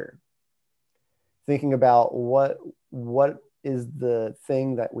peer. Thinking about what is the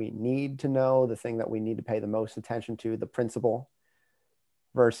thing that we need to know, the thing that we need to pay the most attention to, the principle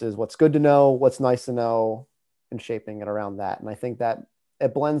versus what's good to know, what's nice to know, and shaping it around that. And I think that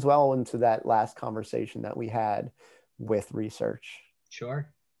it blends well into that last conversation that we had with research. Sure.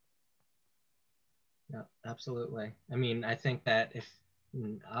 Yeah, absolutely. I mean, I think that if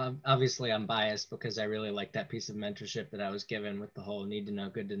obviously I'm biased because I really like that piece of mentorship that I was given with the whole need to know,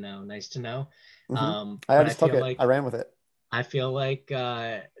 good to know, nice to know. Mm-hmm. I But I just took feel it. I like ran with it.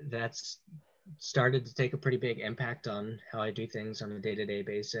 that's started to take a pretty big impact on how I do things on a day-to-day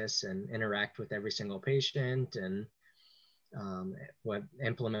basis and interact with every single patient and what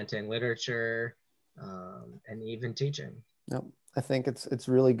implementing literature and even teaching. Yep. I think it's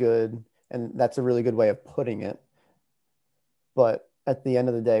really good, and that's a really good way of putting it. But at the end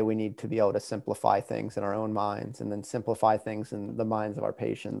of the day, we need to be able to simplify things in our own minds, and then simplify things in the minds of our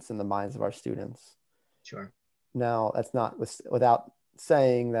patients and the minds of our students. Sure. Now, that's not without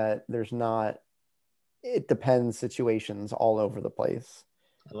saying that there's not, it depends situations all over the place.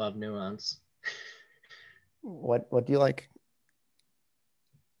 I love nuance. What do you like?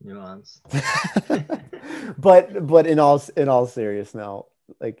 Nuance. But in all serious now,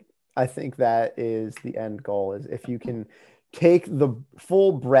 like I think that is the end goal, is if you can take the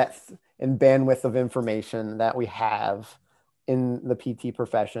full breadth and bandwidth of information that we have in the PT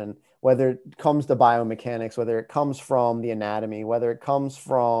profession, whether it comes to biomechanics, whether it comes from the anatomy, whether it comes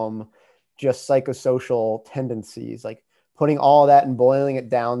from just psychosocial tendencies, like putting all that and boiling it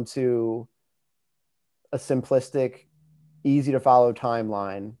down to a simplistic, easy to follow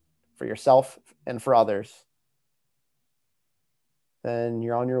timeline for yourself and for others, then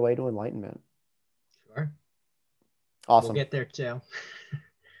you're on your way to enlightenment. Sure. We'll Awesome. get there too.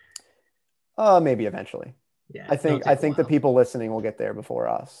 Maybe eventually. Yeah, I it'll think I take a think the while. people listening will get there before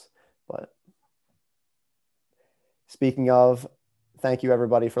us. But speaking of, thank you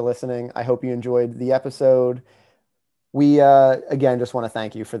everybody for listening. I hope you enjoyed the episode. We, again, just want to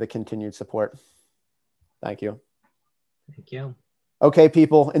thank you for the continued support. Thank you. Thank you. Okay,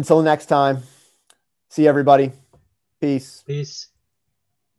 people, until next time, see everybody. Peace. Peace.